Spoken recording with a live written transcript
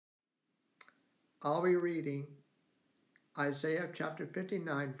I'll be reading Isaiah chapter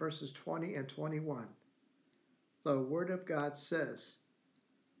 59, verses 20 and 21. The Word of God says,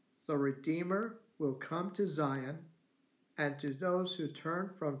 "The Redeemer will come to Zion, and to those who turn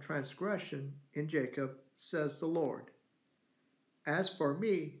from transgression in Jacob, says the Lord. As for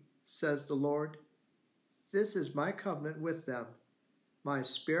me, says the Lord, this is my covenant with them, my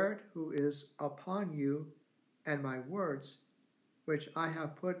Spirit who is upon you, and my words, which I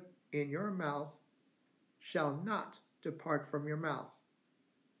have put in your mouth, shall not depart from your mouth,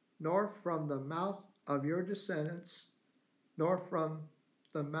 nor from the mouth of your descendants, nor from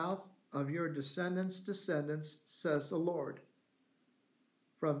the mouth of your descendants' descendants, says the Lord,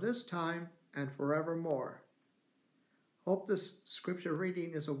 from this time and forevermore." Hope this scripture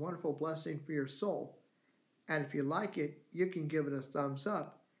reading is a wonderful blessing for your soul. And if you like it, you can give it a thumbs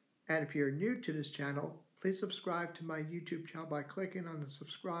up. And if you're new to this channel, please subscribe to my YouTube channel by clicking on the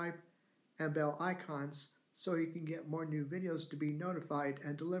subscribe and bell icons so you can get more new videos to be notified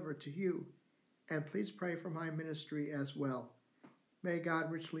and delivered to you. And please pray for my ministry as well. May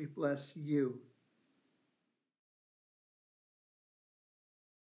God richly bless you.